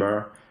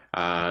September,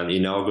 and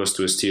in August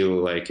we're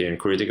still like in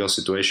critical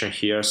situation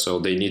here, so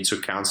they need to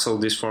cancel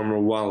this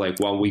Formula One like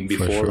 1 week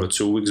before or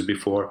 2 weeks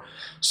before.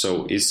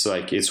 So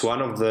it's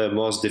one of the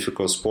most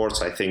difficult sports,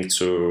 I think,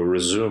 to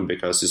resume,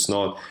 because it's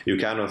not, you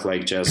cannot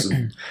like just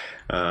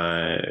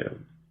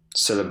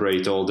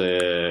celebrate all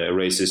the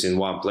races in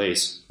one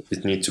place.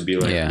 It needs to be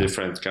like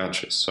different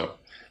countries. So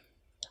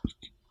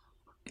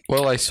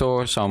well, I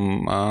saw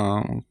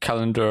some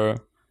calendar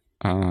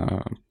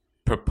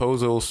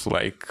proposals,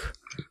 like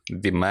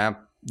the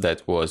map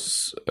that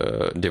was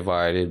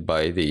divided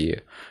by the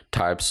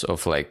types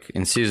of, like,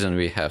 in season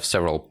we have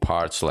several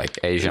parts, like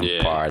Asian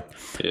part,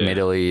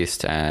 Middle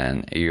East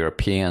and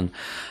European,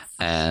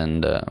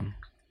 and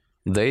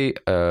they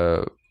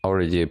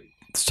already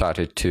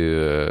started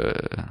to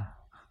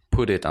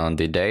put it on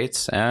the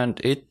dates, and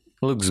it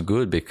looks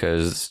good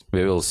because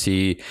we will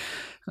see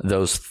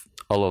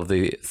all of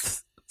the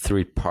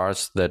three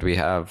parts that we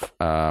have.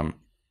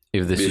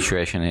 If the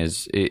situation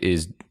is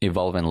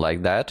evolving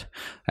like that,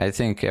 I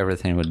think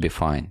everything would be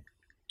fine.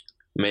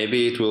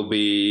 Maybe it will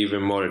be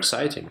even more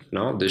exciting,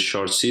 no? This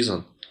short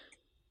season.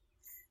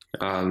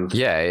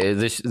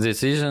 The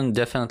season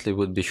definitely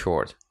would be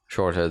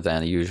shorter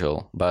than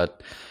usual,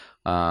 but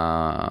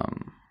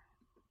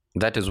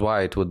that is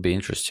why it would be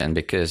interesting,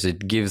 because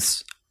it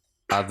gives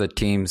other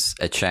teams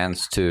a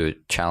chance to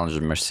challenge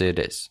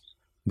Mercedes.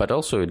 But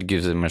also it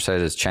gives the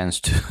Mercedes chance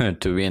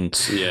to win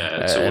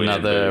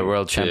another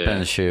world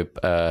championship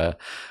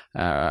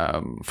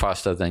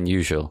faster than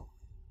usual.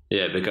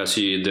 Yeah, because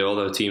the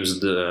other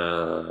teams,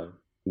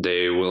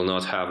 they will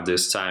not have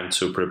this time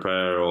to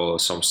prepare or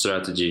some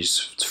strategies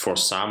for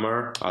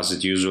summer, as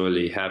it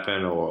usually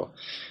happen, or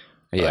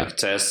like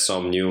test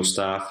some new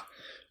stuff.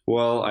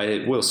 Well,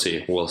 we'll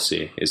see.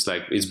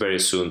 It's very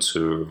soon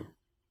to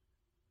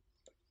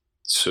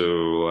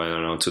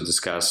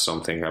discuss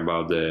something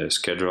about the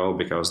schedule,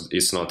 because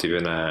it's not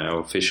even an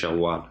official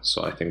one.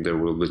 So I think there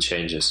will be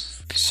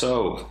changes.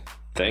 So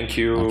thank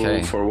you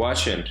for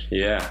watching.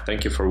 Yeah,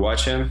 thank you for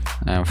watching.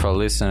 And for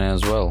listening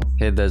as well.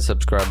 Hit that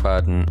subscribe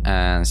button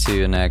and see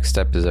you next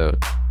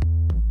episode.